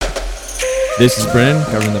This is Brennan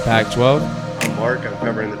covering the Pac-12. I'm Mark. I'm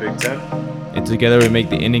covering the Big Ten. And together we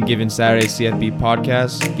make the Any Given Saturday CFB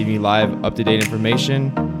podcast, giving you live, up-to-date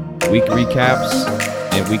information, week recaps,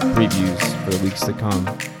 and week previews for the weeks to come.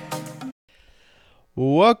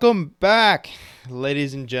 Welcome back,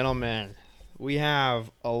 ladies and gentlemen. We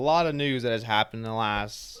have a lot of news that has happened in the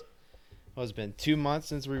last, it's been 2 months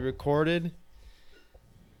since we recorded.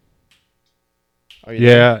 Are you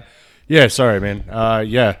there? Yeah, sorry, man. How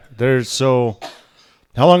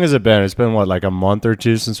long has it been? It's been, like a month or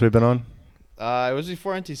two since we've been on? It was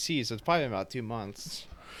before NTC, so it's probably been about 2 months.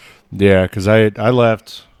 Yeah, because I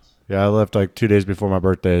left like 2 days before my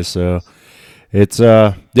birthday, so it's,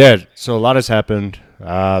 so a lot has happened.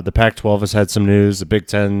 The Pac-12 has had some news. The Big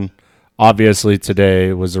Ten, obviously,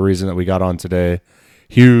 today was the reason that we got on today.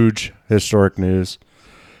 Huge, historic news.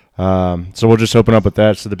 So we'll just open up with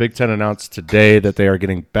that. So the Big Ten announced today that they are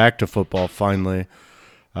getting back to football finally,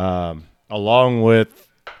 along with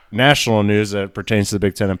national news that pertains to the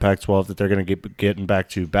Big Ten and Pac-12 that they're going to get getting back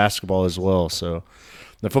to basketball as well. So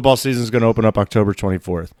the football season is going to open up October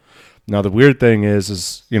 24th. Now the weird thing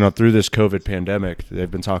is through this COVID pandemic,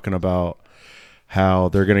 they've been talking about how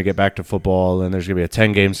they're going to get back to football, and there's going to be a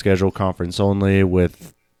 10-game schedule, conference only,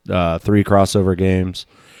 with 3 crossover games.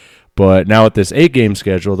 But now with this 8-game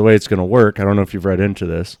schedule, the way it's going to work, I don't know if you've read into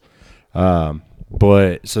this,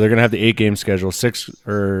 but so they're going to have the 8-game schedule, 6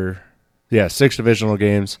 divisional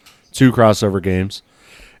games, 2 crossover games,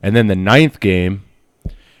 and then the 9th game,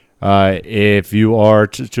 if you are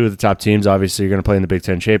two of the top teams, obviously you're going to play in the Big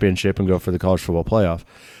Ten championship and go for the college football playoff.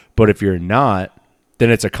 But if you're not, then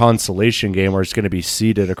it's a consolation game where it's going to be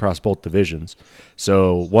seeded across both divisions.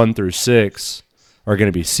 So 1 through 6 are going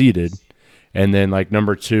to be seeded. And then, like,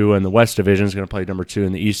 number 2 in the West Division is going to play number 2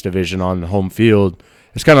 in the East Division on the home field.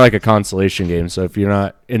 It's kind of like a consolation game. So if you're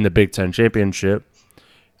not in the Big Ten championship,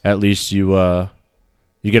 at least you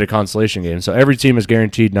get a consolation game. So every team is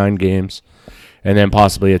guaranteed 9 games, and then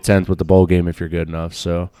possibly a 10th with the bowl game if you're good enough.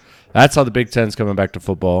 So that's how the Big Ten's coming back to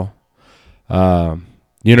football.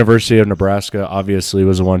 University of Nebraska obviously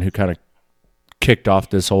was the one who kind of kicked off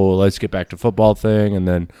this whole let's get back to football thing, and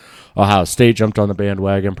then Ohio State jumped on the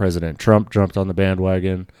bandwagon. President Trump jumped on the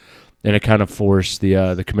bandwagon, and it kind of forced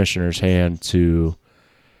the commissioner's hand to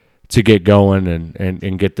get going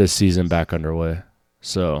and get this season back underway.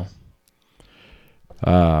 So,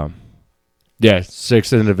 6th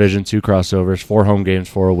in the division, 2 crossovers, 4 home games,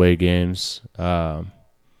 4 away games. The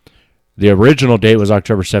original date was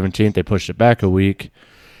October 17th. They pushed it back a week,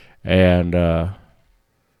 and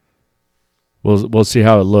we'll see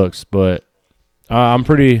how it looks. But I'm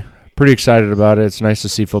pretty excited about it. It's nice to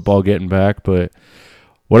see football getting back. But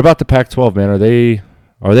what about the Pac-12, man? Are they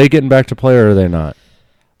getting back to play, or are they not?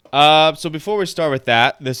 So before we start with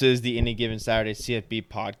that, this is the Any Given Saturday CFB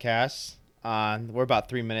podcast. We're about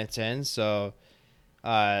 3 minutes in, so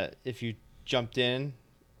if you jumped in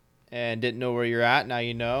and didn't know where you're at, now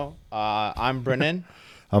you know. I'm Brennan.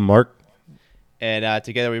 I'm Mark. And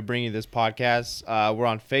together we bring you this podcast. We're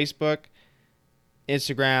on Facebook,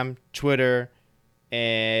 Instagram, Twitter,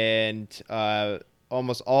 and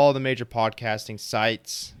almost all the major podcasting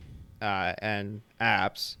sites and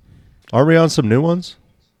apps. Are we on some new ones?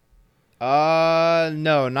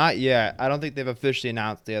 No, not yet. I don't think they've officially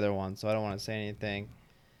announced the other one, so I don't want to say anything.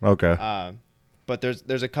 Okay. But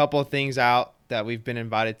there's a couple of things out that we've been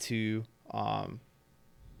invited to.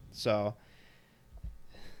 So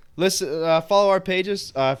listen, follow our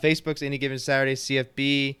pages. Facebook's Any Given Saturday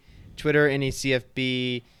CFB, Twitter Any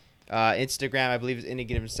CFB, Instagram I believe is Any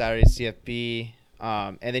Given Saturday CFB.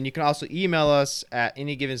 And then you can also email us at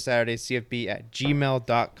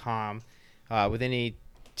anygivensaturdayscfb@gmail.com with any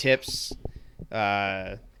tips,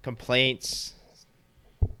 complaints,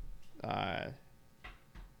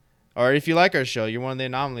 or if you like our show, you're one of the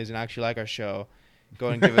anomalies and actually like our show, go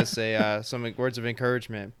and give us some words of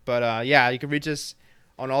encouragement. But you can reach us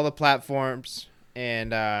on all the platforms,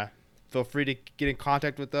 and feel free to get in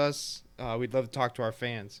contact with us. We'd love to talk to our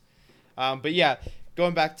fans. But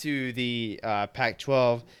going back to the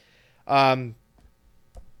Pac-12,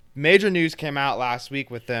 major news came out last week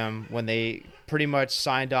with them when they pretty much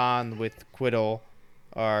signed on with Quiddle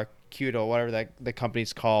or Qdle, whatever the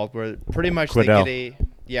company's called, where pretty much Quiddell. they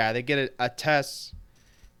get a test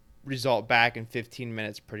result back in 15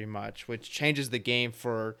 minutes, pretty much, which changes the game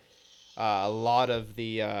for a lot of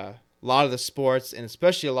the sports, and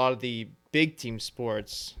especially a lot of the big team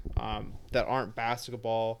sports that aren't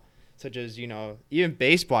basketball, such as even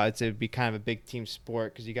baseball. I'd say would be kind of a big team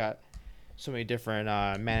sport because you got so many different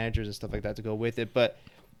managers and stuff like that to go with it. But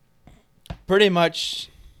pretty much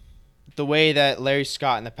the way that Larry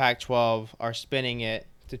Scott and the Pac-12 are spinning it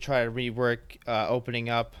to try to rework opening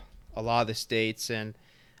up a lot of the states and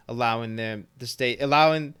allowing the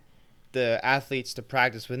athletes to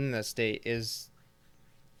practice within the state is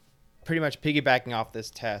pretty much piggybacking off this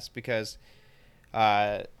test, because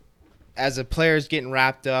as a player's getting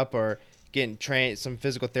wrapped up or getting trained, some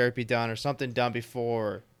physical therapy done or something done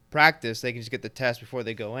before practice, they can just get the test before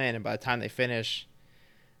they go in, and by the time they finish,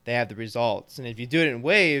 they have the results. And if you do it in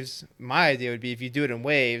waves, my idea would be if you do it in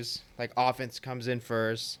waves, like offense comes in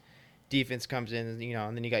first, defense comes in, and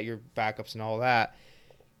then you got your backups and all that.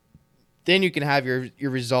 Then you can have your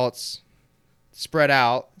results spread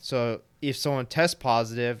out. So if someone tests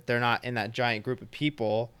positive, they're not in that giant group of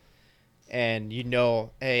people, and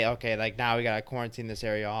hey, okay, like now we gotta quarantine this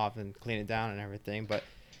area off and clean it down and everything. But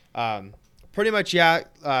pretty much, yeah.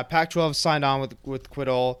 Pac-12 signed on with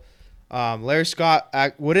Quiddle. Larry Scott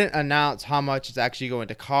wouldn't announce how much it's actually going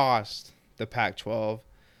to cost the Pac-12,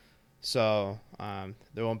 so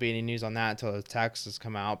there won't be any news on that until the taxes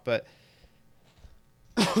come out. But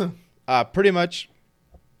pretty much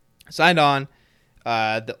signed on.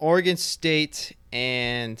 The Oregon State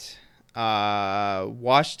and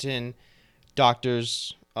Washington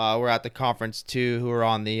doctors were at the conference too, who were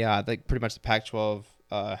on the pretty much the Pac-12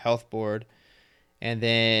 health board, and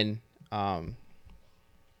then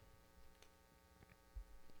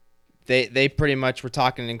they pretty much were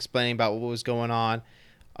talking and explaining about what was going on.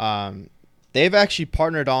 They've actually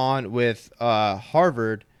partnered on with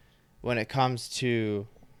Harvard when it comes to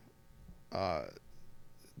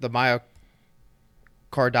the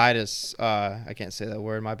myocarditis. I can't say that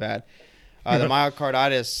word, my bad. The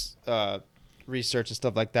myocarditis research and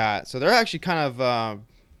stuff like that. So they're actually kind of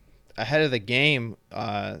ahead of the game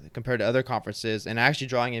compared to other conferences, and actually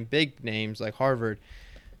drawing in big names like Harvard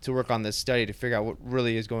to work on this study to figure out what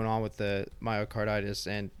really is going on with the myocarditis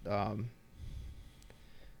and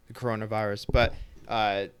the coronavirus. But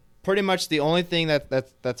pretty much the only thing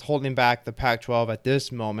that's holding back the Pac-12 at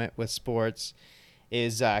this moment with sports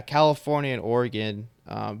is California and Oregon.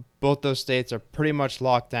 Both those states are pretty much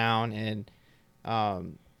locked down and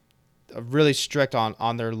really strict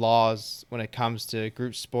on their laws when it comes to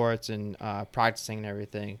group sports and practicing and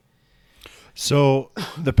everything. So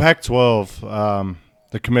the Pac-12,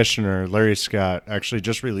 the commissioner, Larry Scott, actually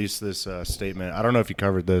just released this statement. I don't know if you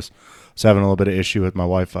covered this. I was having a little bit of issue with my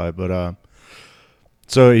Wi-Fi, but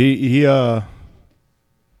so he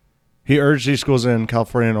urged these schools in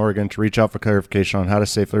California and Oregon to reach out for clarification on how to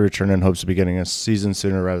safely return in hopes of beginning a season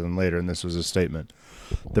sooner rather than later, and this was his statement.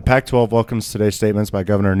 The Pac-12 welcomes today's statements by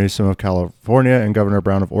Governor Newsom of California and Governor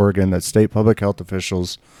Brown of Oregon that state public health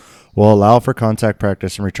officials will allow for contact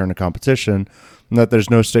practice and return to competition, and that there's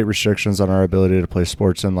no state restrictions on our ability to play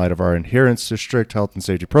sports in light of our adherence to strict health and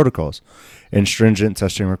safety protocols and stringent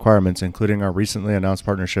testing requirements, including our recently announced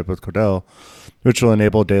partnership with Quiddle, which will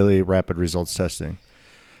enable daily rapid results testing.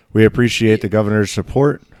 We appreciate the governor's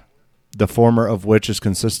support, the former of which is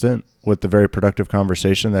consistent with the very productive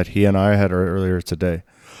conversation that he and I had earlier today.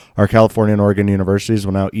 Our California and Oregon universities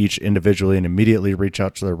will now each individually and immediately reach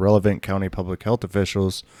out to their relevant county public health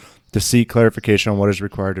officials to seek clarification on what is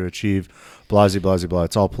required to achieve blah, blah, blah, blah.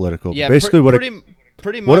 It's all political. Yeah, basically pretty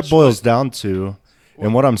much what it boils down to,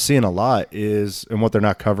 and what I'm seeing a lot is, and what they're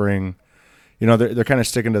not covering, they're kind of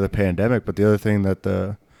sticking to the pandemic, but the other thing that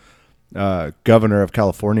the governor of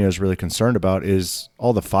California is really concerned about is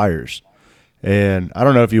all the fires. And I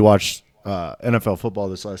don't know if you watched NFL football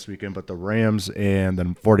this last weekend, but the Rams and the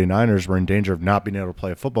 49ers were in danger of not being able to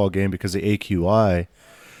play a football game because the AQI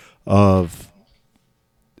of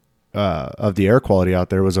the air quality out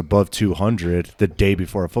there was above 200 the day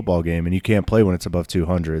before a football game, and you can't play when it's above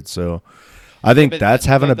 200. So I think that's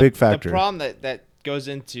having a big factor. The problem that goes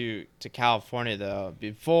into California, though,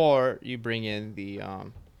 before you bring in the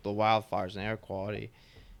wildfires and air quality,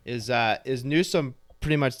 is Newsom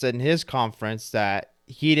pretty much said in his conference that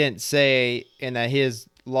he didn't say, and that his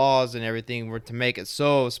laws and everything were to make it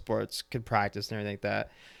so sports could practice and everything like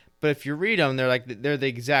that. But if you read them, they're the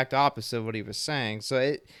exact opposite of what he was saying.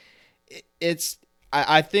 So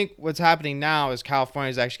I think what's happening now is California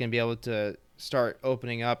is actually going to be able to start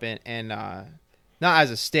opening up and not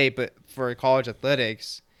as a state, but for college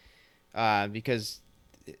athletics, because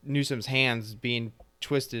Newsom's hands being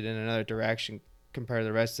twisted in another direction compared to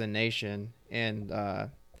the rest of the nation. And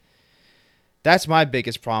that's my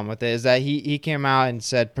biggest problem with it, is that he came out and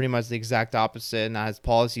said pretty much the exact opposite, and that his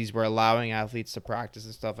policies were allowing athletes to practice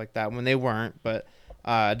and stuff like that when they weren't. But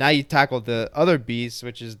now you tackle the other beast,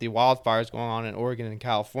 which is the wildfires going on in Oregon and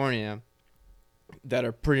California that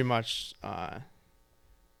are pretty much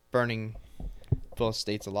burning both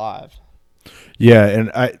states alive. Yeah,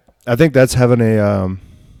 and I think that's having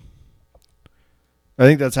I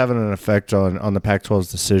think that's having an effect on the Pac-12's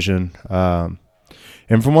decision. And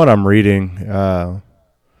from what I'm reading,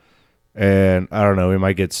 and I don't know, we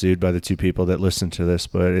might get sued by the two people that listen to this,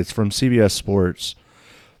 but it's from CBS Sports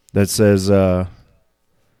that says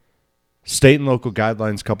state and local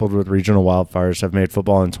guidelines coupled with regional wildfires have made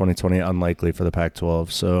football in 2020 unlikely for the Pac-12.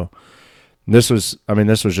 So this was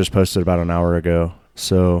just posted about an hour ago.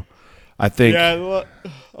 So I think a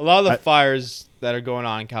lot of the fires that are going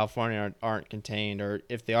on in California aren't contained, or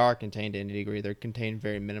if they are contained to any degree, they're contained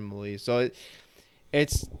very minimally. So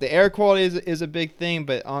it's the air quality is a big thing,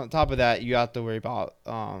 but on top of that, you have to worry about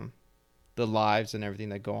the lives and everything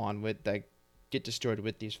that go on with that get destroyed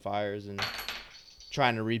with these fires and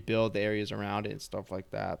trying to rebuild the areas around it and stuff like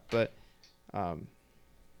that. But I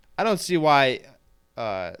don't see why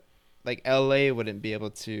like LA wouldn't be able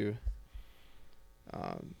to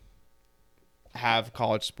have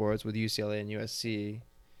college sports with UCLA and USC.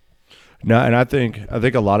 No, and I think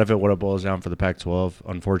a lot of it, what it boils down for the Pac-12,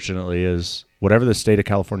 unfortunately, is whatever the state of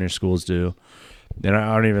California schools do.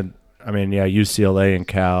 And UCLA and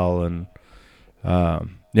Cal, and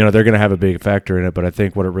they're going to have a big factor in it. But I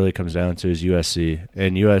think what it really comes down to is USC,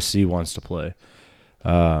 and USC wants to play.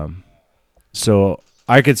 So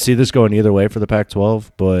I could see this going either way for the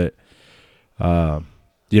Pac-12, but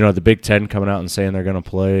the Big Ten coming out and saying they're going to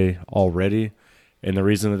play already. And the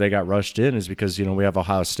reason that they got rushed in is because, we have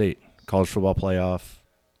Ohio State, college football playoff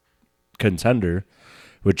contender,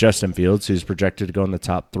 with Justin Fields, who's projected to go in the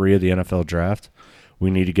top 3 of the NFL draft.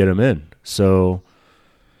 We need to get him in. So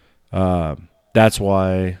that's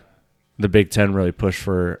why the Big Ten really pushed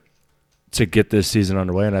to get this season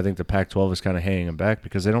underway. And I think the Pac-12 is kind of hanging back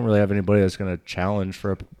because they don't really have anybody that's going to challenge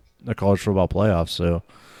for a college football playoff. So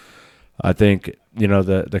I think,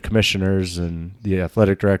 the commissioners and the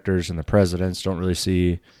athletic directors and the presidents don't really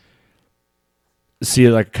see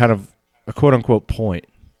like kind of a quote unquote point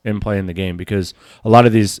in playing the game, because a lot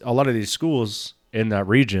of these schools in that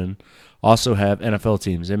region also have NFL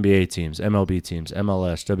teams, NBA teams, MLB teams,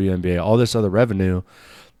 MLS, WNBA, all this other revenue.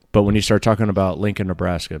 But when you start talking about Lincoln,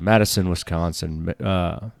 Nebraska, Madison, Wisconsin,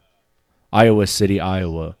 Iowa City,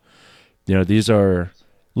 Iowa, these are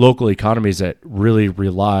local economies that really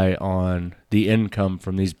rely on the income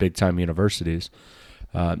from these big-time universities,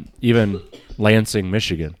 even Lansing,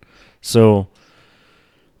 Michigan. So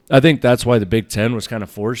I think that's why the Big Ten was kind of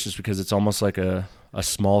forced, is because it's almost like a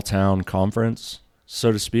small-town conference,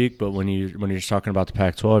 so to speak. But when you're talking about the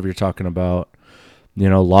Pac-12, you're talking about,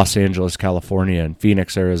 Los Angeles, California, and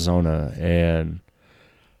Phoenix, Arizona, and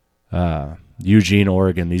Eugene,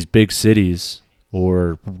 Oregon, these big cities,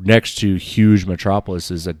 or next to huge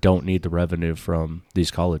metropolises that don't need the revenue from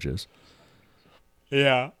these colleges.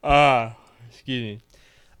 Yeah. Excuse me.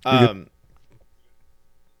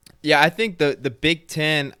 Yeah, I think the Big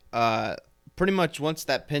Ten, pretty much once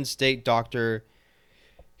that Penn State doctor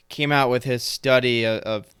came out with his study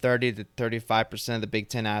of 30 to 35% of the Big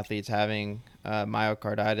Ten athletes having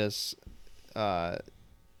myocarditis,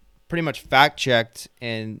 pretty much fact-checked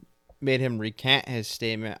and made him recant his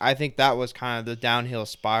statement. I think that was kind of the downhill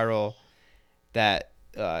spiral that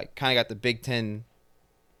kind of got the Big Ten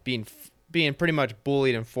being pretty much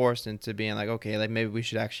bullied and forced into being like, okay, like maybe we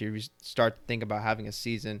should actually start to think about having a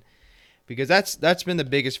season, because that's been the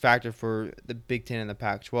biggest factor for the Big Ten and the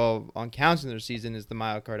Pac-12 on counting their season is the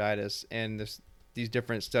myocarditis, and these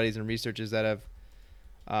different studies and researches that have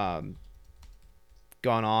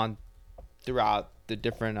gone on throughout the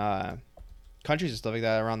different countries and stuff like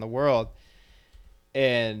that around the world,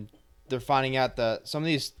 and they're finding out that some of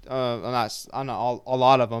these, not a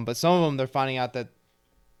lot of them, but some of them, they're finding out that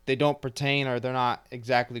they don't pertain, or they're not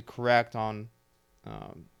exactly correct on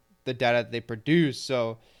the data that they produce.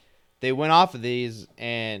 So they went off of these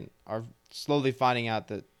and are slowly finding out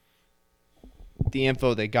that the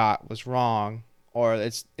info they got was wrong, or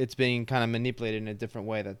it's being kind of manipulated in a different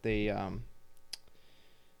way that they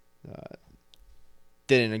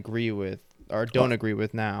didn't agree with or don't agree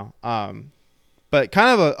with now. But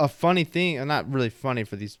kind of a funny thing, and not really funny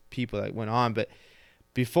for these people that went on, but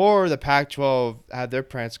before the Pac-12 had their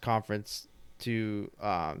press conference to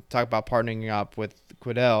talk about partnering up with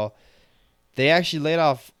Quidel, they actually laid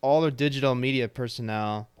off all their digital media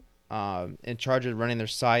personnel in charge of running their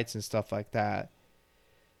sites and stuff like that.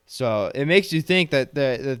 So it makes you think that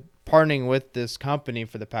the partnering with this company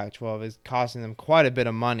for the Pac-12 is costing them quite a bit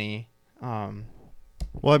of money.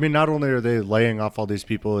 Well, I mean, not only are they laying off all these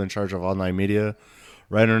people in charge of online media,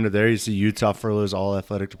 right under there, you see Utah furloughs all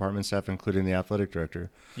athletic department staff, including the athletic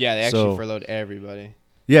director. Yeah, they actually furloughed everybody.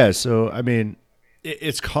 Yeah, so, I mean,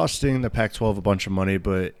 it's costing the Pac-12 a bunch of money,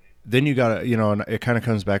 but then you got to, and it kind of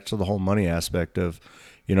comes back to the whole money aspect of,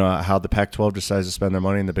 how the Pac-12 decides to spend their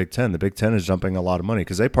money in the Big Ten. The Big Ten is dumping a lot of money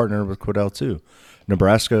because they partnered with Quidel too.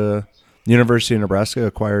 University of Nebraska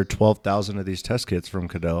acquired 12,000 of these test kits from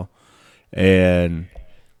Quidel, and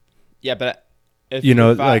yeah, but the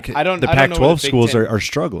Pac-12 schools are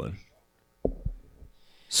struggling.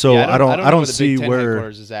 So yeah, I don't know see the Big Ten where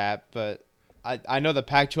headquarters is at, but I know the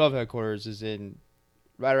Pac-12 headquarters is in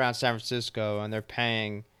right around San Francisco, and they're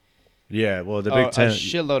paying the Big Ten a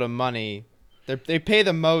shitload of money. They pay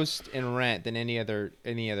the most in rent than any other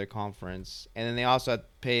conference, and then they also have to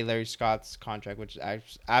pay Larry Scott's contract, which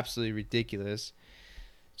is absolutely ridiculous.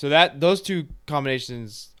 So those two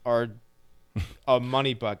combinations are a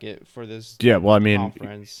money bucket for this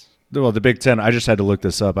conference. Well, the Big Ten, I just had to look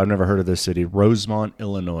this up. I've never heard of this city. Rosemont,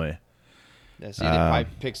 Illinois. Yeah, see, they probably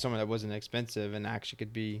picked somewhere that wasn't expensive and actually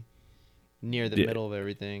could be near the middle of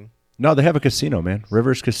everything. No, they have a casino, man.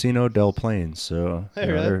 Rivers Casino Del Plains. So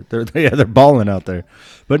really? they're balling out there.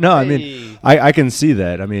 But no, I mean, I can see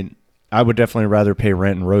that. I mean, I would definitely rather pay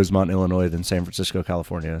rent in Rosemont, Illinois than San Francisco,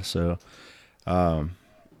 California. So,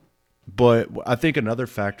 but I think another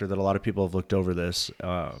factor that a lot of people have looked over this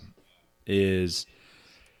is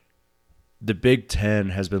the Big Ten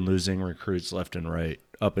has been losing recruits left and right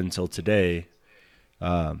up until today.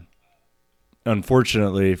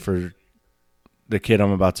 Unfortunately for the kid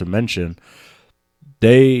I'm about to mention,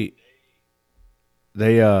 they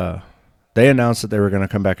announced that they were going to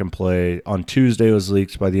come back and play. On Tuesday, it was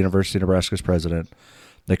leaked by the University of Nebraska's president.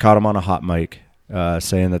 They caught him on a hot mic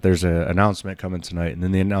saying that there's an announcement coming tonight, and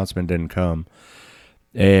then the announcement didn't come.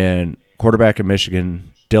 And quarterback in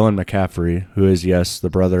Michigan, Dylan McCaffrey, who is, yes, the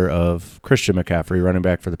brother of Christian McCaffrey, running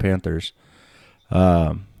back for the Panthers,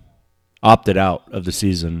 opted out of the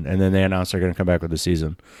season, and then they announced they're going to come back with the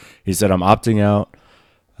season. He said, I'm opting out.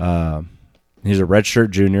 He's a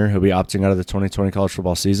redshirt junior. He'll be opting out of the 2020 college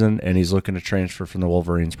football season, and he's looking to transfer from the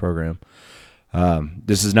Wolverines program.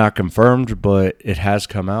 This is not confirmed, but it has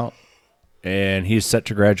come out, and he's set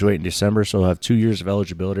to graduate in December, so he'll have 2 years of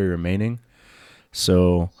eligibility remaining.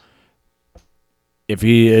 So if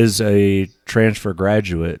he is a transfer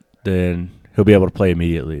graduate, then he'll be able to play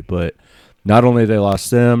immediately. But not only they lost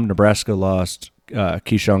them, Nebraska lost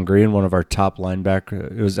Keyshawn Green, one of our top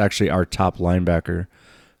linebacker. It was actually our top linebacker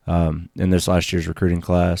in this last year's recruiting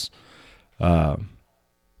class. And,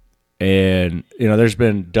 there's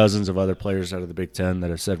been dozens of other players out of the Big Ten that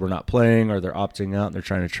have said we're not playing or they're opting out and they're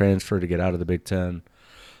trying to transfer to get out of the Big Ten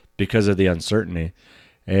because of the uncertainty.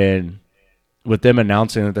 And with them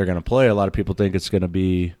announcing that they're going to play, a lot of people think it's going to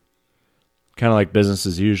be kind of like business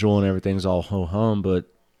as usual and everything's all ho-hum, but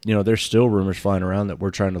there's still rumors flying around that we're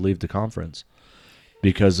trying to leave the conference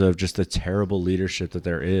because of just the terrible leadership that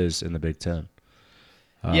there is in the Big Ten.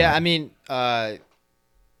 Yeah, I mean,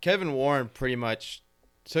 Kevin Warren pretty much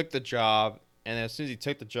took the job, and as soon as he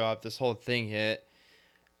took the job, this whole thing hit.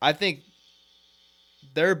 I think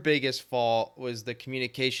their biggest fault was the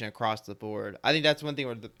communication across the board. I think that's one thing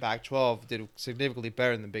where the Pac-12 did significantly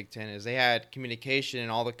better than the Big Ten is they had communication, and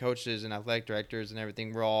all the coaches and athletic directors and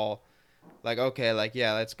everything were all like, okay,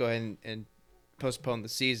 let's go ahead and postpone the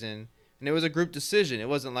season. And it was a group decision. It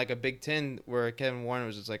wasn't like a Big Ten where Kevin Warren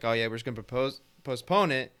was just like, oh, yeah, we're just going to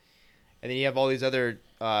postpone it. And then you have all these other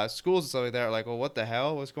schools and stuff like that are like, well, what the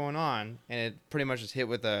hell? What's going on? And it pretty much just hit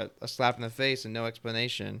with a slap in the face and no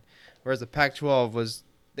explanation. Whereas the Pac-12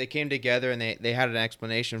 they came together and they had an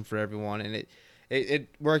explanation for everyone. And it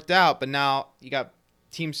worked out. But now you got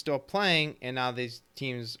teams still playing, and now these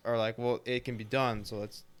teams are like, well, it can be done. So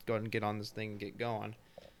let's go ahead and get on this thing and get going.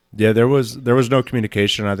 Yeah, there was no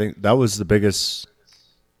communication. I think that was the biggest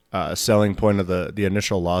selling point of the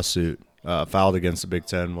initial lawsuit filed against the Big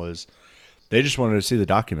Ten was they just wanted to see the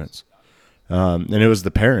documents. And it was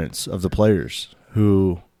the parents of the players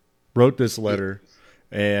who wrote this letter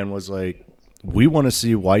and was like, we want to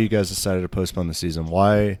see why you guys decided to postpone the season.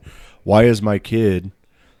 Why is my kid,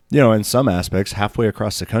 in some aspects, halfway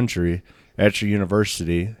across the country at your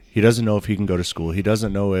university? He doesn't know if he can go to school. He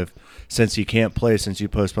doesn't know if, since he can't play, since you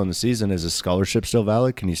postponed the season, is his scholarship still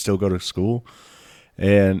valid? Can he still go to school?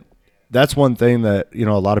 And that's one thing that,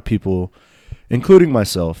 a lot of people, including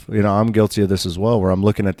myself, I'm guilty of this as well, where I'm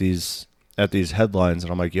looking at these headlines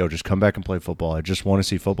and I'm like, just come back and play football. I just want to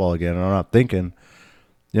see football again. And I'm not thinking,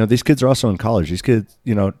 these kids are also in college. These kids,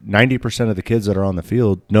 90% of the kids that are on the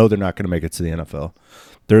field know they're not going to make it to the NFL.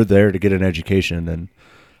 They're there to get an education. And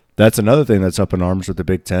that's another thing that's up in arms with the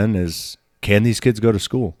Big Ten is, can these kids go to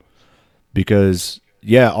school? Because,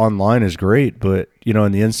 online is great, but,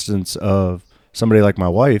 in the instance of somebody like my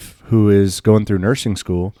wife who is going through nursing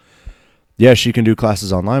school, yeah, she can do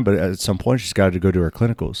classes online, but at some point she's got to go do her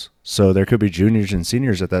clinicals. So there could be juniors and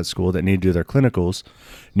seniors at that school that need to do their clinicals,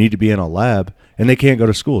 need to be in a lab, and they can't go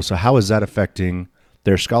to school. So how is that affecting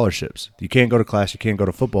their scholarships? You can't go to class, you can't go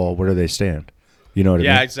to football. Where do they stand? You know what I mean?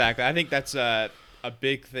 Yeah, exactly. I think that's a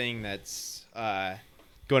big thing that's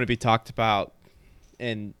going to be talked about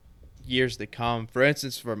in years to come. For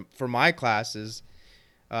instance, for my classes,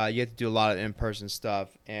 you have to do a lot of in-person stuff,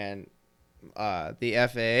 and the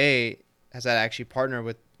FAA has had to actually partner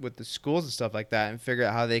with the schools and stuff like that and figure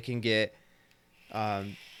out how they can get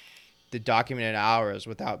the documented hours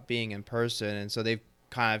without being in person. And so they've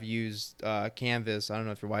kind of used Canvas. I don't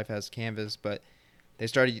know if your wife has Canvas, but they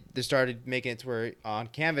started making it to where on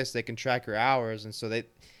Canvas they can track your hours, and so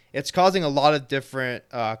it's causing a lot of different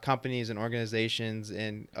companies and organizations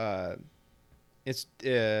and what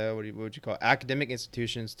would you call it? Academic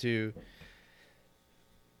institutions to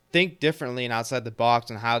think differently and outside the box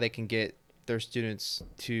on how they can get their students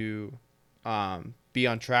to be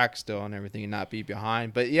on track still and everything and not be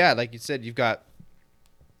behind. But yeah, like you said, you've got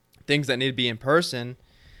things that need to be in person,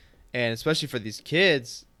 and especially for these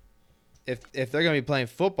kids, if they're going to be playing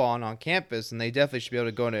football and on campus, then they definitely should be able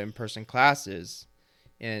to go into in-person classes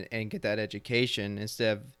and get that education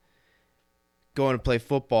instead of going to play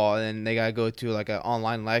football and they got to go to like an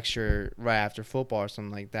online lecture right after football or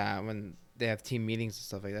something like that when they have team meetings and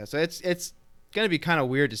stuff like that. So it's going to be kind of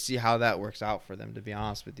weird to see how that works out for them, to be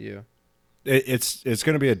honest with you. It's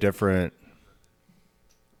going to be a different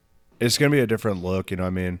look, you know what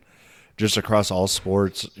I mean? Just across all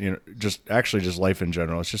sports, you know, just life in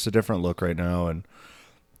general. It's just a different look right now, and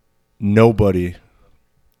nobody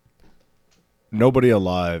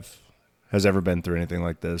alive has ever been through anything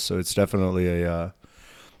like this. So it's definitely a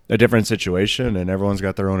different situation, and everyone's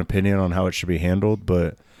got their own opinion on how it should be handled.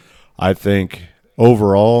 But I think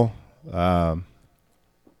overall,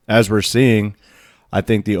 as we're seeing, I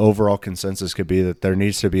think the overall consensus could be that there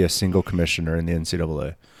needs to be a single commissioner in the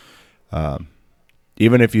NCAA.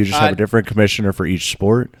 Even if you just have a different commissioner for each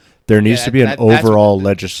sport, there needs to be an overall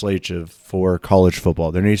legislative for college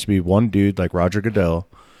football. There needs to be one dude like Roger Goodell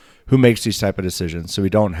who makes these type of decisions, so we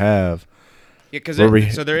don't have. Yeah, because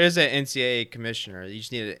there is an NCAA commissioner. You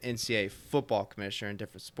just need an NCAA football commissioner and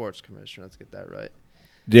different sports commissioner. Let's get that right.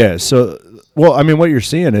 Yeah. So, well, I mean, what you're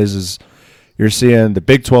seeing is you're seeing the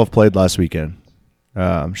Big 12 played last weekend.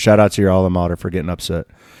 Shout out to your alma mater for getting upset.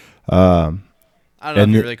 I don't know if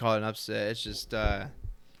you really call it an upset. It's just it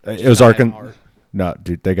was Arkansas. No,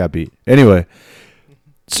 dude, they got beat. Anyway,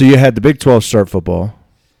 so you had the Big 12 start football.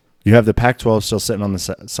 You have the Pac-12 still sitting on the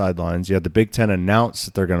sidelines. You have the Big 10 announce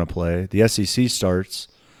that they're going to play. The SEC starts,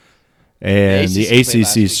 and the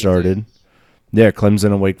ACC started. Yeah,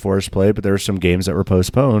 Clemson and Wake Forest played, but there were some games that were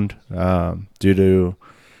postponed due to,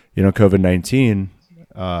 COVID-19.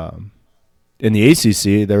 In the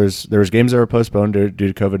ACC, there was games that were postponed due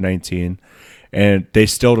to COVID-19. And they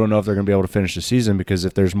still don't know if they're going to be able to finish the season because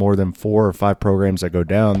if there's more than 4 or 5 programs that go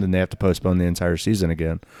down, then they have to postpone the entire season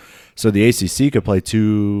again. So the ACC could play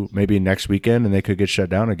 2 maybe next weekend, and they could get shut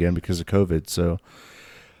down again because of COVID. So,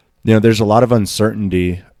 there's a lot of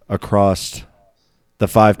uncertainty across the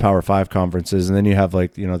 5 Power 5 conferences. And then you have,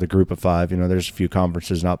 the group of 5. There's a few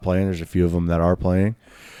conferences not playing. There's a few of them that are playing.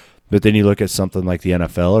 But then you look at something like the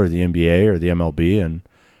NFL or the NBA or the MLB, and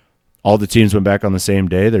all the teams went back on the same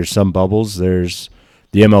day. There's some bubbles. The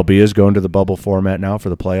MLB is going to the bubble format now for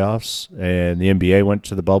the playoffs, and the NBA went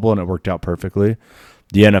to the bubble, and it worked out perfectly.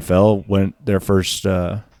 The NFL went their first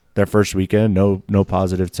weekend, no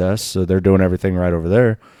positive tests, so they're doing everything right over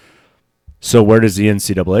there. So where does the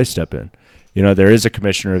NCAA step in? There is a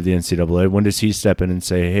commissioner of the NCAA. When does he step in and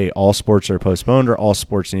say, hey, all sports are postponed or all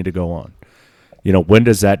sports need to go on? When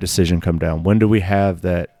does that decision come down? When do we have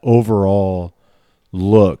that overall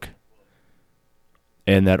look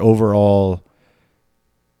and that overall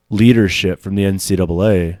leadership from the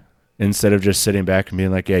NCAA instead of just sitting back and being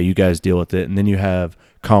like, yeah, you guys deal with it. And then you have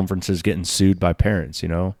conferences getting sued by parents,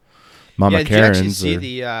 Mama Karen's. Did you actually see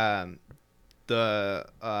the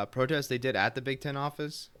protest they did at the Big Ten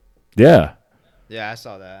office? Yeah. Yeah, I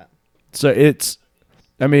saw that. So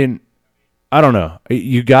I don't know.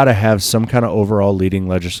 You got to have some kind of overall leading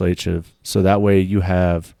legislative so that way you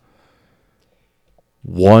have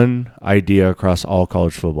one idea across all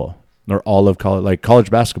college football or all of college, like college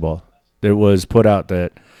basketball. It was put out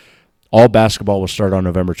that all basketball will start on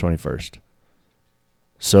November 21st.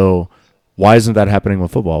 So why isn't that happening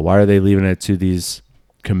with football? Why are they leaving it to these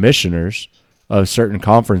commissioners of certain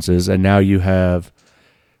conferences, and now you have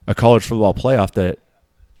a college football playoff that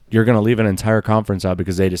you're going to leave an entire conference out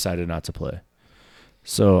because they decided not to play?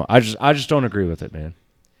 So I just don't agree with it, man.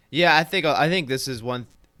 Yeah, I think this is one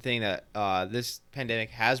thing that this pandemic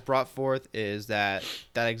has brought forth is that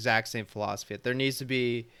exact same philosophy. There needs to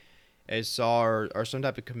be a SAR or some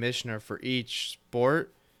type of commissioner for each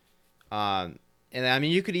sport. And I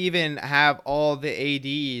mean, you could even have all the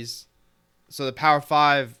ADs. So the Power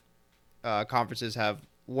Five conferences have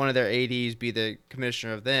one of their ADs be the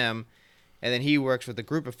commissioner of them, and then he works with the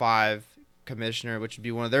Group of Five commissioner, which would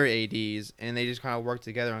be one of their ADs, and they just kind of work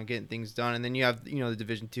together on getting things done. And then you have the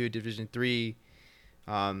Division II, Division III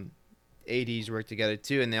ADs work together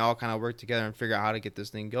too, and they all kind of work together and figure out how to get this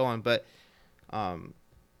thing going. But I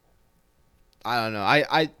don't know.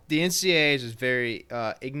 The NCAA is just very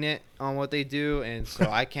ignorant on what they do, and so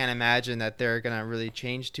I can't imagine that they're gonna really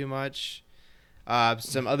change too much.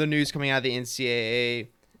 Some other news coming out of the NCAA,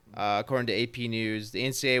 according to AP News, the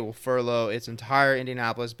NCAA will furlough its entire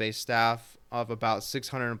Indianapolis-based staff of about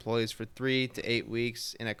 600 employees for 3 to 8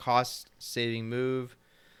 weeks in a cost-saving move,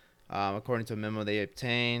 according to a memo they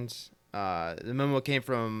obtained. The memo came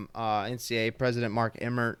from NCAA President Mark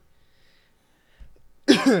Emmert.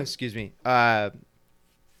 Excuse me.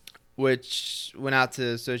 Which went out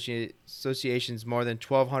to associations more than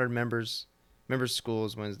 1,200 members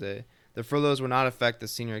schools Wednesday. The furloughs will not affect the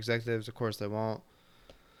senior executives. Of course, they won't.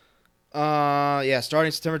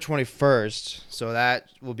 Starting September 21st, so that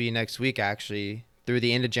will be next week actually, through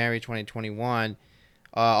the end of January 2021,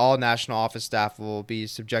 all national office staff will be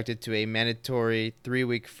subjected to a mandatory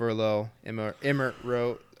 3-week furlough. Emmert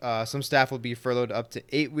wrote, some staff will be furloughed up to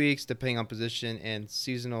 8 weeks, depending on position and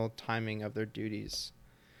seasonal timing of their duties.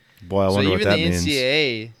 Boy, I wonder what that means. So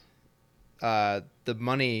even the NCAA, the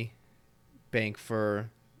money bank for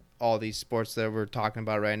all these sports that we're talking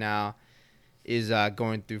about right now, is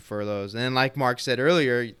going through furloughs. And then, like Mark said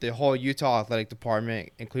earlier, the whole Utah athletic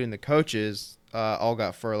department, including the coaches, all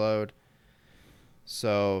got furloughed.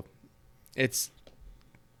 So it's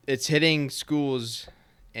hitting schools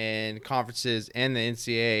and conferences and the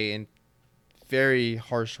NCAA in very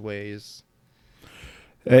harsh ways.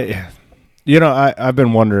 I've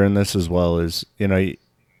been wondering this as well. Is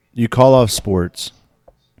you call off sports,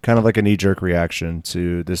 kind of like a knee-jerk reaction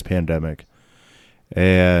to this pandemic,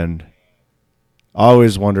 and I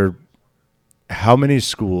always wondered how many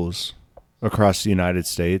schools across the United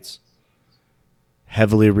States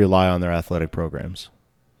heavily rely on their athletic programs.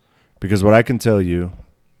 Because what I can tell you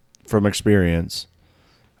from experience,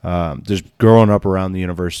 just growing up around the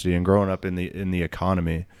university and growing up in the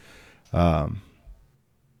economy,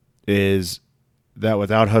 is that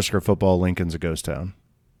without Husker football, Lincoln's a ghost town.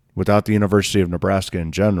 Without the University of Nebraska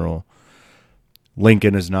in general,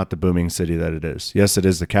 Lincoln is not the booming city that it is. Yes, it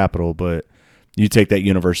is the capital, but you take that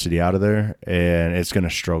university out of there and it's going to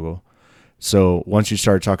struggle. So once you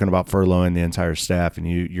start talking about furloughing the entire staff and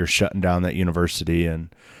you're shutting down that university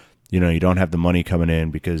and, you don't have the money coming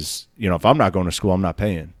in because, if I'm not going to school, I'm not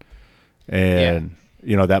paying. And,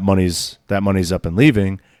 that money's up and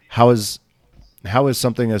leaving. How is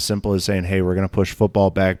something as simple as saying, hey, we're going to push football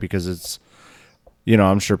back because it's,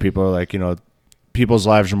 I'm sure people are like, people's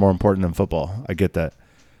lives are more important than football. I get that.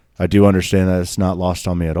 I do understand that. It's not lost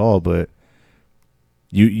on me at all, but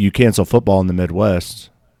you cancel football in the Midwest,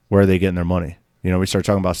 where are they getting their money? We start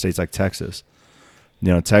talking about states like Texas.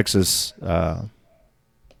 Texas,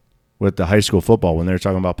 with the high school football, when they were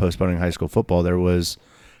talking about postponing high school football, there was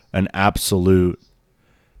an absolute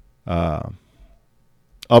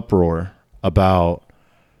uproar about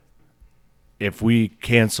if we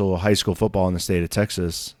cancel high school football in the state of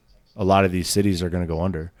Texas, a lot of these cities are going to go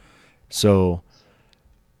under. So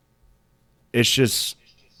it's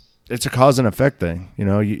a cause and effect thing.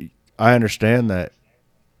 I understand that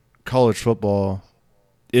college football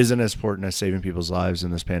isn't as important as saving people's lives in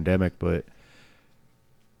this pandemic, but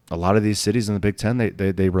a lot of these cities in the Big Ten,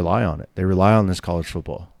 they rely on it. They rely on this college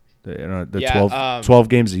football. 12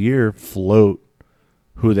 games a year float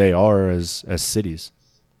who they are as cities.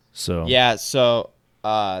 So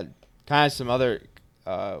kind of some other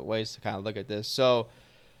ways to kind of look at this. So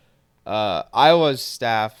Iowa's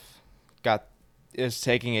staff is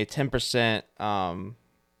taking a 10%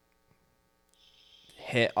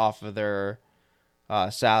 hit off of their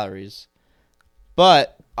salaries,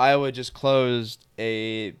 but Iowa just closed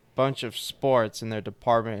a bunch of sports in their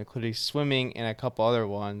department, including swimming and a couple other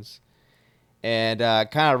ones. And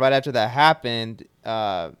kind of right after that happened,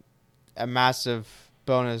 a massive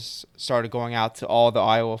bonus started going out to all the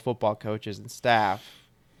Iowa football coaches and staff.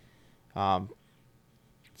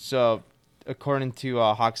 So according to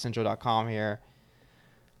HawkCentral.com here,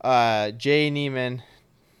 Jay Neiman,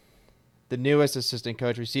 the newest assistant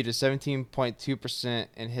coach, received a 17.2%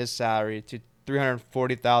 in his salary to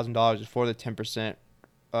 $340,000 before the 10%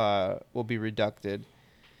 will be reducted.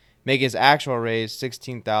 make his actual raise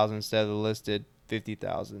 $16,000 instead of the listed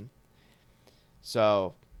 $50,000.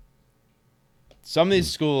 So some of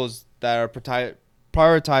these schools that are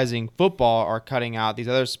prioritizing football are cutting out these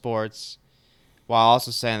other sports, while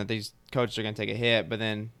also saying that these coaches are going to take a hit. But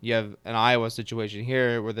then you have an Iowa situation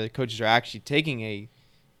here where the coaches are actually taking a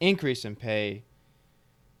increase in pay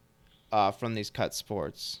from these cut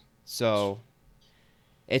sports. So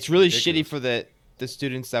it's really shitty for the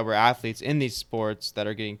students that were athletes in these sports that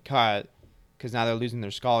are getting cut, because now they're losing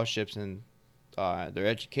their scholarships and their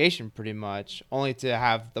education pretty much, only to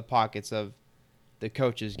have the pockets of the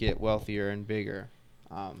coaches get wealthier and bigger.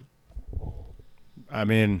 I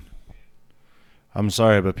mean, I'm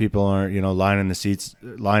sorry, but people aren't, lining the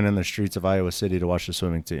streets of Iowa City to watch the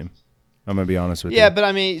swimming team. I'm gonna be honest with you. Yeah, but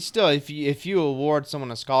I mean, still, if you award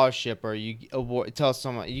someone a scholarship, or you tell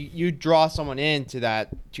someone you draw someone into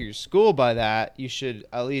your school by that, you should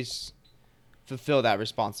at least fulfill that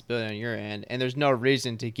responsibility on your end. And there's no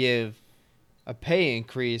reason to give a pay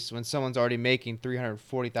increase when someone's already making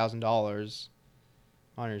 $340,000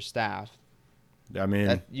 on your staff. I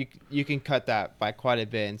mean, you can cut that by quite a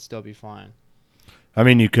bit and still be fine. I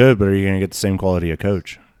mean, you could, but are you going to get the same quality of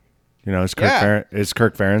coach? Is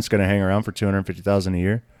Kirk Ferentz going to hang around for $250,000 a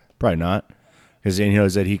year? Probably not, because he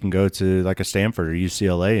knows that he can go to like a Stanford or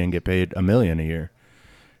UCLA and get paid $1 million a year.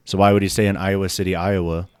 So why would he stay in Iowa City,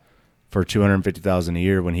 Iowa, for $250,000 a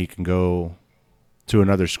year when he can go to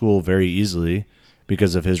another school very easily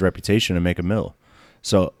because of his reputation and make $1 million?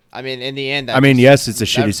 So I mean, in the end, yes, it's a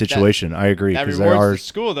shitty situation. I agree, because there are the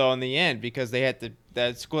school though in the end, because they had to.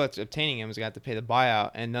 That school that's obtaining him is going to have to pay the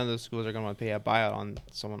buyout, and none of those schools are going to want to pay a buyout on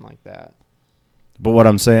someone like that. But what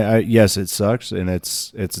I'm saying, yes, it sucks, and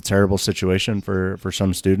it's a terrible situation for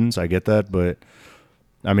some students. I get that, but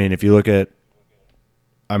I mean, if you look at,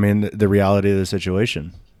 the reality of the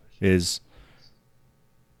situation is,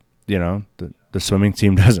 the swimming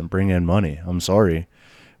team doesn't bring in money. I'm sorry,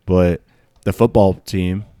 but the football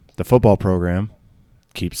team, the football program,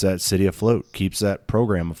 keeps that city afloat, keeps that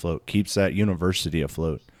program afloat, keeps that university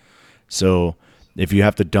afloat. So if you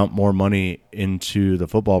have to dump more money into the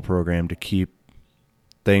football program to keep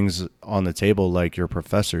things on the table, like your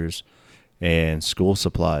professors and school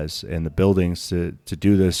supplies and the buildings to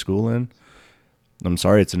do this school in, I'm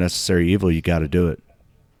sorry, it's a necessary evil. You got to do it.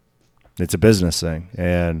 It's a business thing,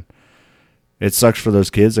 and it sucks for those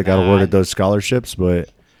kids that got awarded those scholarships, but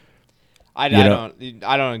I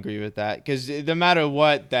don't agree with that, because no matter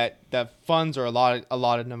what, that funds are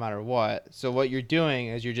allotted no matter what. So what you're doing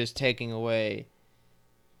is you're just taking away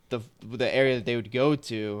the area that they would go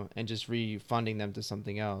to and just refunding them to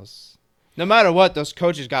something else. No matter what, those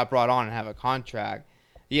coaches got brought on and have a contract.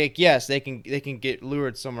 Yes, they can get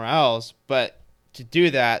lured somewhere else, but to do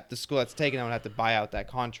that, the school that's taking them would have to buy out that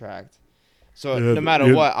contract. So no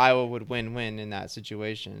matter what, Iowa would win-win in that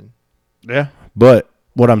situation. Yeah, but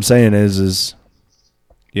what I'm saying is,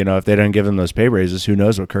 if they don't give them those pay raises, who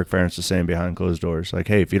knows what Kirk Ferentz is saying behind closed doors? Like,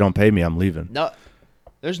 hey, if you don't pay me, I'm leaving. No,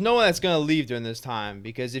 there's no one that's going to leave during this time,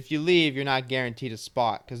 because if you leave, you're not guaranteed a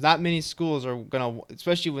spot, because not many schools are going to,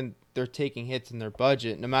 especially when they're taking hits in their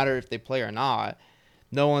budget, no matter if they play or not,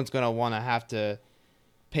 no one's going to want to have to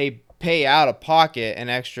pay out of pocket an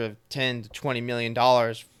extra $10 to $20 million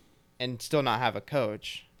and still not have a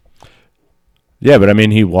coach. Yeah, but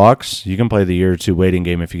he walks. You can play the year or two waiting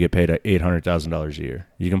game if you get paid $800,000 a year.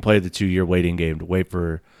 You can play the 2-year waiting game to wait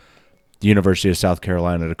for the University of South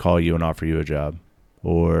Carolina to call you and offer you a job,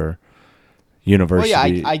 or university. Well,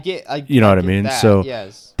 yeah, I get. You know what I mean? That, so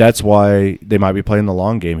yes. That's why they might be playing the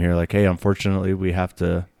long game here. Like, hey, unfortunately, we have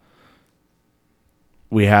to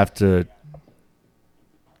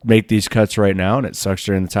make these cuts right now, and it sucks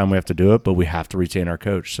during the time we have to do it, but we have to retain our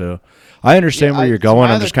coach. So I understand where you're going.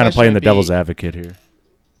 I'm just kind of playing the devil's advocate here.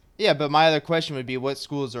 Yeah, but my other question would be, what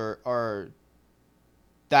schools are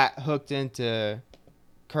that hooked into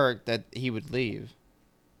Kirk that he would leave?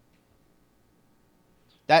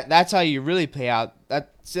 That's how you really pay out.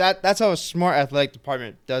 That's how a smart athletic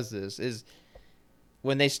department does this, is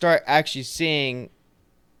when they start actually seeing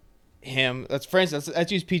him. Let's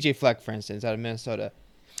use PJ Fleck, for instance, out of Minnesota.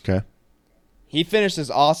 Okay. He finished this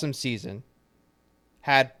awesome season,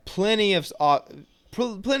 had plenty of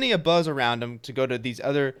buzz around him to go to these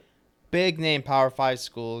other big name Power 5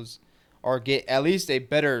 schools, or get at least a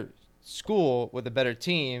better school with a better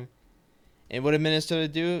team. And what did Minnesota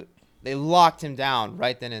do? They locked him down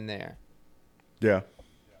right then and there. Yeah.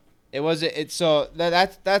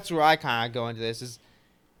 That's where I kind of go into this, is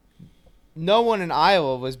no one in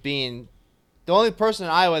Iowa was being. The only person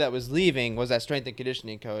in Iowa that was leaving was that strength and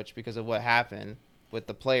conditioning coach, because of what happened with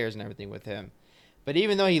the players and everything with him. But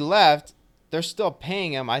even though he left, they're still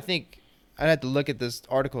paying him. I think I'd have to look at this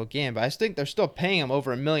article again, but I think they're still paying him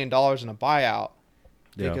over $1 million in a buyout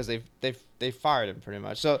because they fired him pretty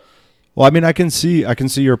much. So, well, I mean, I can see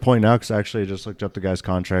your point now because actually I just looked up the guy's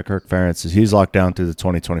contract. Kirk Ferentz, he's locked down through the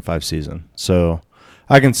 2025 season, so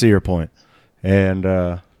I can see your point. And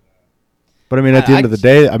but I mean, at the end of the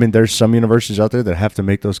day, I mean, there's some universities out there that have to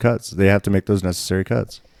make those cuts. They have to make those necessary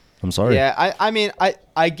cuts. I'm sorry. Yeah, I mean,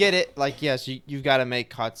 I get it. Like, yes, you've got to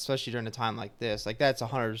make cuts, especially during a time like this. Like, that's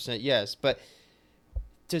 100% yes. But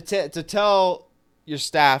to tell your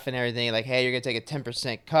staff and everything, like, hey, you're going to take a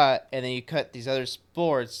 10% cut, and then you cut these other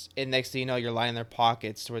sports, and next thing you know, you're lining their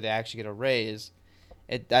pockets to where they actually get a raise.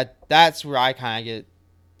 That's where I kind of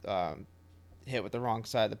get hit with the wrong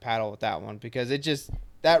side of the paddle with that one, because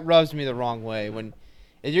that rubs me the wrong way. When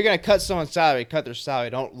if you're going to cut someone's salary, cut their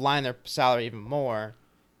salary. Don't line their salary even more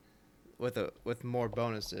with more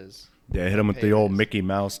bonuses. Yeah, hit him with the old Mickey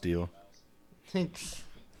Mouse deal.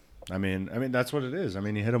 I mean that's what it is. I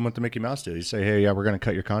mean, you hit him with the Mickey Mouse deal. You say, hey, yeah, we're going to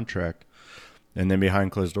cut your contract, and then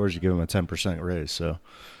behind closed doors, you give him a 10% raise. So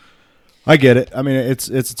I get it. I mean, it's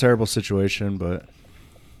a terrible situation, but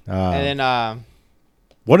and then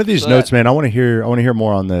one of these notes, man, I want to hear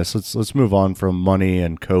more on this. Let's move on from money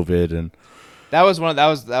and COVID and. That was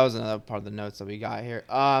another part of the notes that we got here.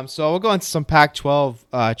 So we'll go into some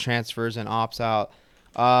Pac-12 transfers and opts out.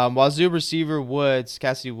 Wazoo receiver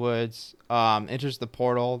Cassidy Woods, enters the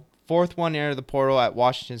portal. Fourth one to enter the portal at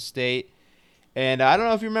Washington State. And I don't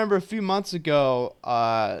know if you remember a few months ago,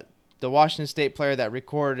 the Washington State player that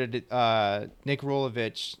recorded Nick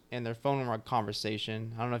Rolovich in their phone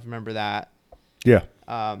conversation. I don't know if you remember that. Yeah.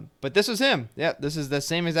 But this was him. Yep, this is the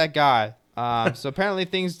same exact guy. So apparently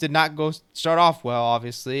things did not start off well,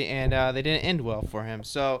 obviously, and they didn't end well for him.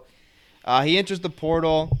 So he enters the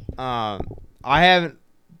portal. I haven't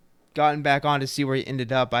gotten back on to see where he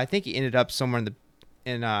ended up. But I think he ended up somewhere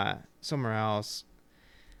somewhere else.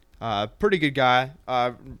 Pretty good guy,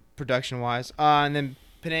 production wise. And then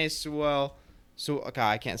Penei Sewell. Okay,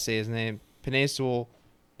 I can't say his name. Penei Sewell.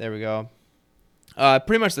 There we go.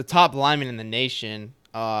 Pretty much the top lineman in the nation.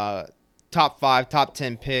 Top 5, top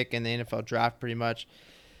 10 pick in the NFL draft, pretty much.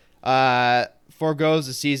 Forgoes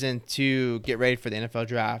the season to get ready for the NFL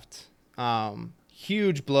draft.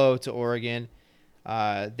 Huge blow to Oregon.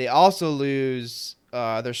 They also lose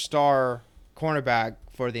their star cornerback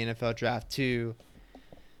for the NFL draft too.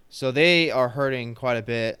 So they are hurting quite a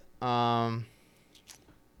bit. And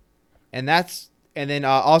then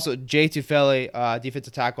also Jay Tufele,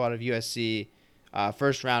 defensive tackle out of USC,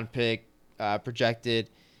 first round pick, projected.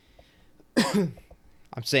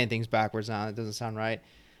 I'm saying things backwards now. It doesn't sound right.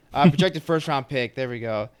 Projected first round pick. There we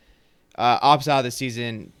go. Opts out of the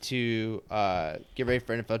season to get ready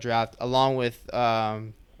for NFL draft, along with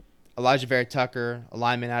Elijah Vera Tucker, a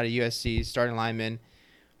lineman out of USC, starting lineman,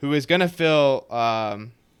 who is going to fill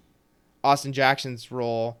Austin Jackson's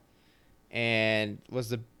role and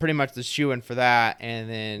was pretty much the shoo-in for that, and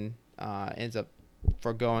then ends up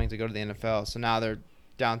forgoing to go to the NFL. So now they're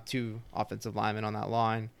down 2 offensive linemen on that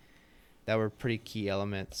line that were pretty key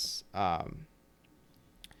elements. But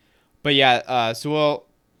yeah, Sewell,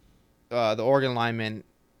 the Oregon lineman,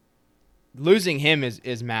 losing him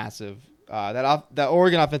is massive. That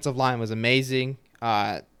Oregon offensive line was amazing.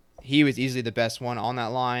 He was easily the best one on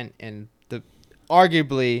that line, and the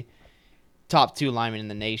arguably top 2 lineman in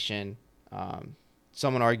the nation.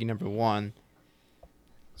 Some would argue number 1.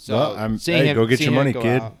 So well, go get your money,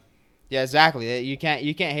 kid. Out. Yeah, exactly. You can't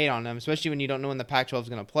hate on them, especially when you don't know when the Pac-12 is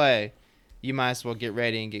going to play. You might as well get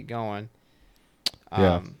ready and get going.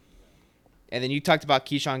 Yeah. And then you talked about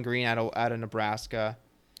Keyshawn Green out of Nebraska.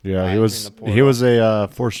 Yeah, he was a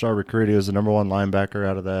 4-star recruit. He was the number 1 linebacker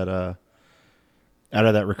out of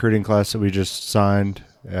that recruiting class that we just signed.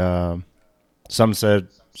 Some said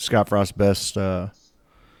Scott Frost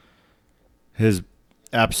his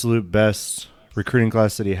absolute best recruiting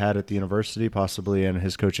class that he had at the university, possibly in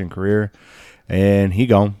his coaching career, and he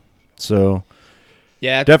gone. So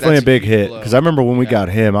yeah, definitely a big hit, because I remember when we got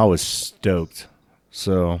him, I was stoked.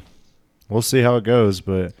 So we'll see how it goes,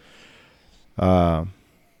 but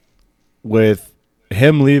with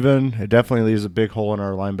him leaving, it definitely leaves a big hole in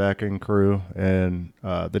our linebacking crew, and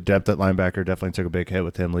the depth at linebacker definitely took a big hit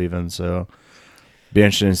with him leaving. So be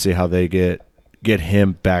interesting to see how they get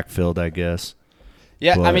him backfilled, I guess.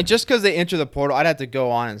 Yeah, but I mean, just because they enter the portal, I'd have to go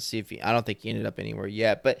on and see if I don't think he ended up anywhere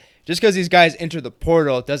yet. But just because these guys enter the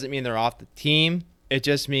portal, it doesn't mean they're off the team. It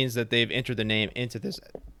just means that they've entered their name into this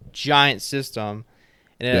giant system,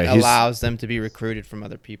 and it allows them to be recruited from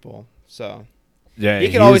other people. So yeah, he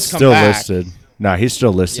can always come still back. Listed. No, he's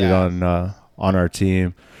still listed on our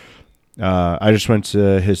team. I just went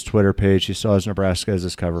to his Twitter page. He still has Nebraska as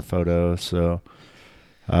his cover photo. So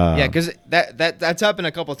Yeah, because that's happened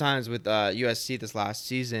a couple times with USC this last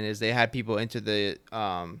season. Is they had people into the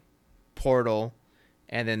portal,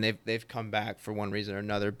 and then they've come back for one reason or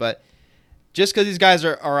another. But just because these guys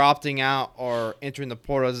are opting out or entering the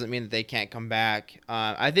portal doesn't mean that they can't come back.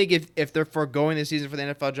 I think if they're foregoing the season for the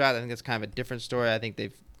NFL draft, I think that's kind of a different story. I think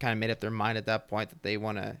they've kind of made up their mind at that point that they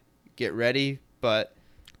want to get ready. But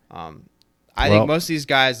I think most of these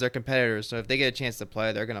guys, they're competitors. So if they get a chance to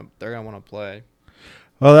play, they're gonna want to play.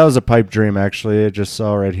 Well, that was a pipe dream, actually. I just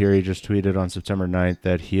saw right here, he just tweeted on September 9th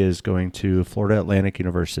that he is going to Florida Atlantic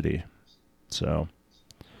University. So,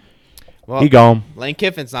 well, he gone. Lane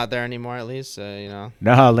Kiffin's not there anymore, at least, you know.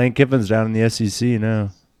 Nah, Lane Kiffin's down in the SEC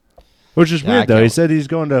now. Which is weird, though. He said he's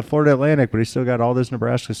going to Florida Atlantic, but he's still got all this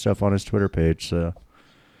Nebraska stuff on his Twitter page. So,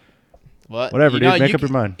 whatever, dude. Make up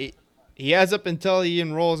your mind. He has up until he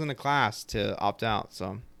enrolls in the class to opt out,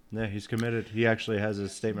 so. Yeah, he's committed. He actually has a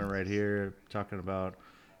statement right here talking about,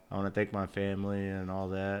 I want to thank my family and all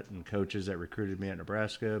that and coaches that recruited me at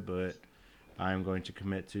Nebraska, but I am going to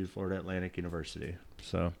commit to Florida Atlantic University.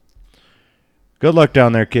 So, good luck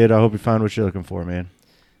down there, kid. I hope you find what you're looking for, man.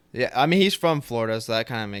 Yeah, I mean, he's from Florida, so that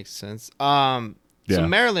kind of makes sense. Some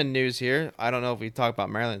Maryland news here. I don't know if we talk about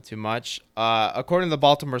Maryland too much. According to the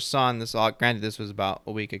Baltimore Sun, granted this was about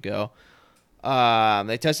a week ago,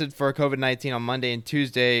 they tested for COVID-19 on Monday and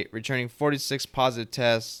Tuesday, returning 46 positive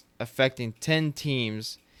tests affecting 10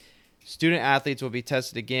 teams. Student athletes will be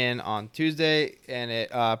tested again on Tuesday, and it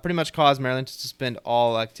pretty much caused Maryland to suspend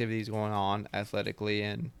all activities going on athletically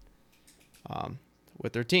and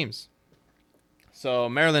with their teams. So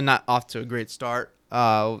Maryland not off to a great start.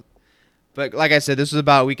 But like I said, this was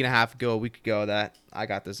about a week ago that I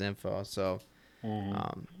got this info. So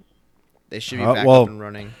they should be back up and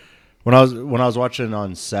running. When I was watching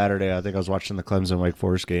on Saturday, I think I was watching the Clemson Wake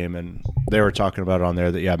Forest game, and they were talking about it on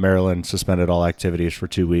there that Maryland suspended all activities for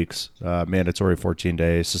 2 weeks, mandatory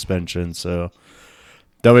 14-day suspension. So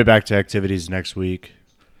they'll be back to activities next week,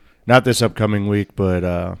 not this upcoming week, but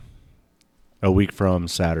a week from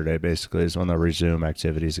Saturday. Basically, is when they'll resume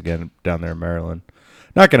activities again down there in Maryland.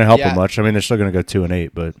 Not going to help them much. I mean, they're still going to go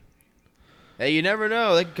 2-8, but hey, you never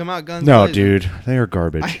know. They can come out guns No, blazing. dude, they are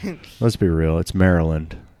garbage. Let's be real. It's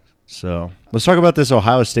Maryland. So let's talk about this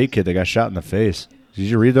Ohio State kid that got shot in the face. Did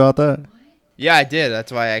you read about that? Yeah, I did.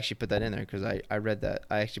 That's why I actually put that in there because I read that.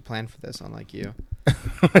 I actually planned for this, unlike you.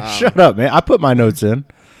 Shut up, man. I put my notes in.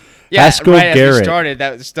 Yeah, Haskell right Garrett. As we started,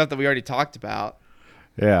 that was stuff that we already talked about.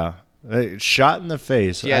 Yeah. Shot in the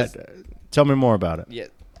face. Yes. Tell me more about it.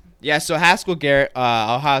 Yeah. So Haskell Garrett,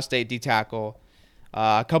 Ohio State D tackle,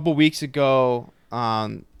 a couple weeks ago,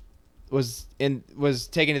 was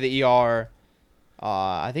taken to the ER.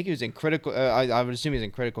 I think he was in critical. I would assume he was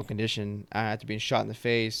in critical condition after being shot in the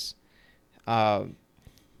face. But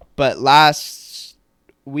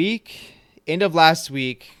end of last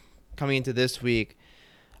week, coming into this week,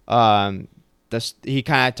 he kind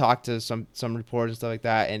of talked to some reporters and stuff like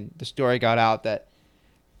that, and the story got out that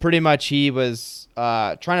pretty much he was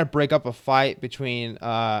trying to break up a fight between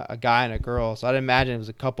a guy and a girl. So I'd imagine it was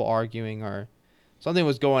a couple arguing or something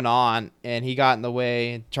was going on, and he got in the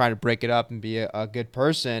way and tried to break it up and be a good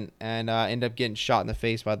person, and ended up getting shot in the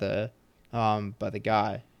face by the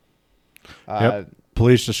guy.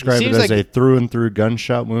 Police described it as a through and through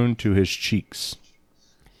gunshot wound to his cheeks.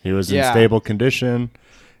 He was in stable condition.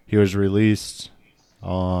 He was released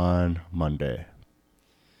on Monday.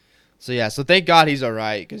 So thank God he's all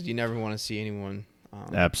right, because you never want to see anyone.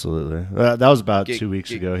 Absolutely. That was about 2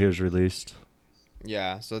 weeks ago. He was released.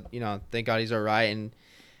 Yeah, so thank God he's all right, and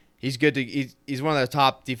he's good to. He's one of the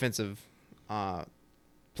top defensive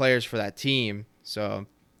players for that team. So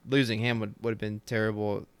losing him would have been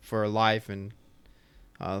terrible for life, and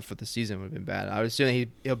for the season would have been bad. I would assume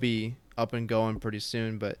he'll be up and going pretty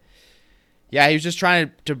soon, but yeah, he was just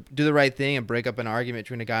trying to do the right thing and break up an argument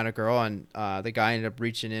between a guy and a girl, and the guy ended up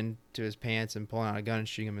reaching into his pants and pulling out a gun and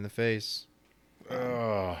shooting him in the face.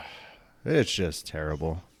 Oh, it's just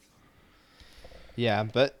terrible. Yeah,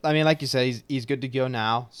 but I mean, like you said, he's good to go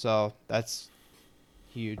now, so that's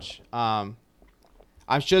huge. I'm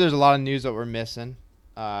sure there's a lot of news that we're missing,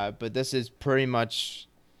 but this is pretty much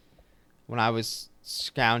when I was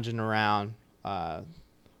scrounging around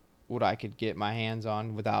what I could get my hands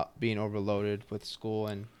on without being overloaded with school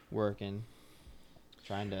and work and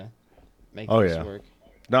trying to make this work.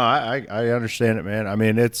 No, I understand it, man. I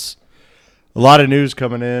mean, it's a lot of news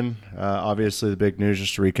coming in. Obviously, the big news,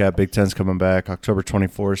 just to recap, Big Ten's coming back October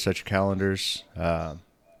 24th. Set your calendars.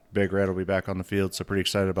 Big Red will be back on the field, so pretty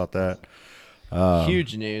excited about that.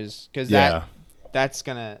 Huge news, because that's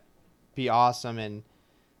going to be awesome and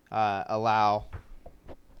allow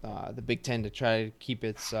the Big Ten to try to keep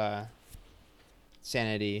its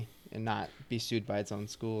sanity and not be sued by its own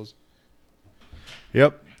schools.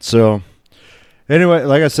 Yep. So, anyway,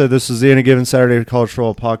 like I said, this is the Any Given Saturday College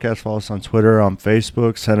Football Podcast. Follow us on Twitter, on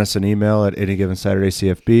Facebook. Send us an email at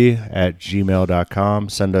anygivenSaturdayCFB@gmail.com.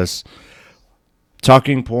 Send us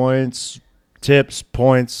talking points, tips,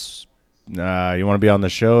 points. You want to be on the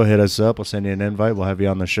show, hit us up. We'll send you an invite. We'll have you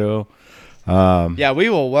on the show. Yeah, we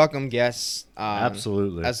will welcome guests.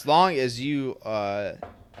 Absolutely. As long as you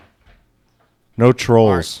no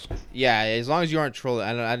trolls. yeah, as long as you aren't trolling.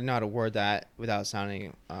 I don't know how to word that without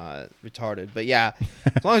sounding retarded. But yeah,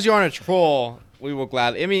 as long as you aren't a troll, we will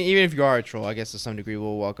gladly. I mean, even if you are a troll, I guess to some degree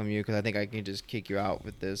we'll welcome you because I think I can just kick you out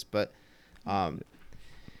with this. But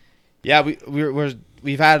yeah,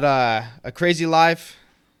 we've had a crazy life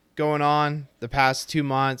going on the past 2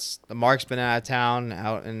 months. The Mark's been out of town,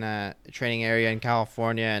 out in a training area in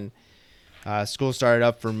California, and school started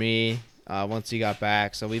up for me once he got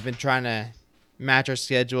back. So we've been trying to match our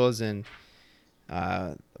schedules, and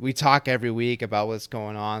we talk every week about what's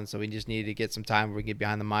going on. So we just needed to get some time where we get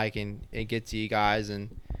behind the mic and get to you guys.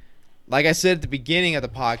 And like I said at the beginning of the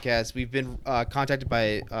podcast, we've been contacted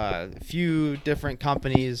by a few different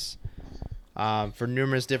companies for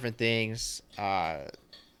numerous different things.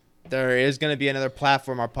 There is going to be another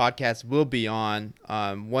platform our podcast will be on.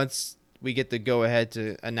 Once we get the go-ahead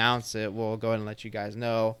to announce it, we'll go ahead and let you guys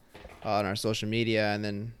know on our social media and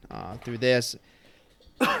then through this.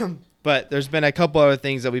 But there's been a couple other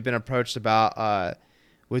things that we've been approached about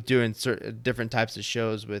with doing certain different types of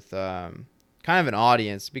shows with kind of an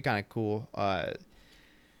audience. It'd be kind of cool. Got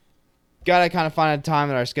to kind of find a time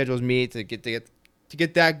that our schedules meet to get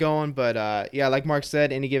that going. But yeah, like Mark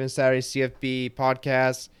said, Any Given Saturday CFB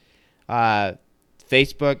podcast.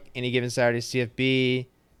 Facebook, Any Given Saturday CFB,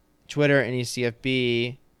 Twitter, Any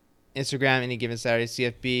CFB, Instagram, Any Given Saturday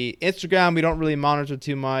CFB. Instagram, we don't really monitor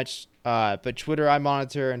too much, but Twitter I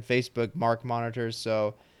monitor and Facebook Mark monitors.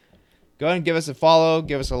 So go ahead and give us a follow,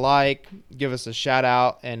 give us a like, give us a shout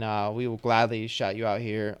out, and we will gladly shout you out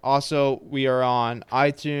here. Also, we are on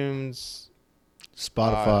iTunes,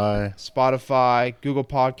 Spotify, Google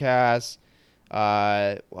Podcasts,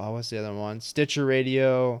 what's the other one? Stitcher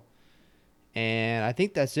Radio. And I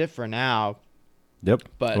think that's it for now. Yep.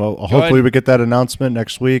 But well, hopefully we get that announcement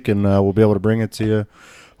next week, and we'll be able to bring it to you.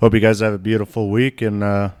 Hope you guys have a beautiful week, and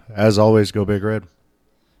as always, go Big Red.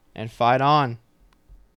 And fight on.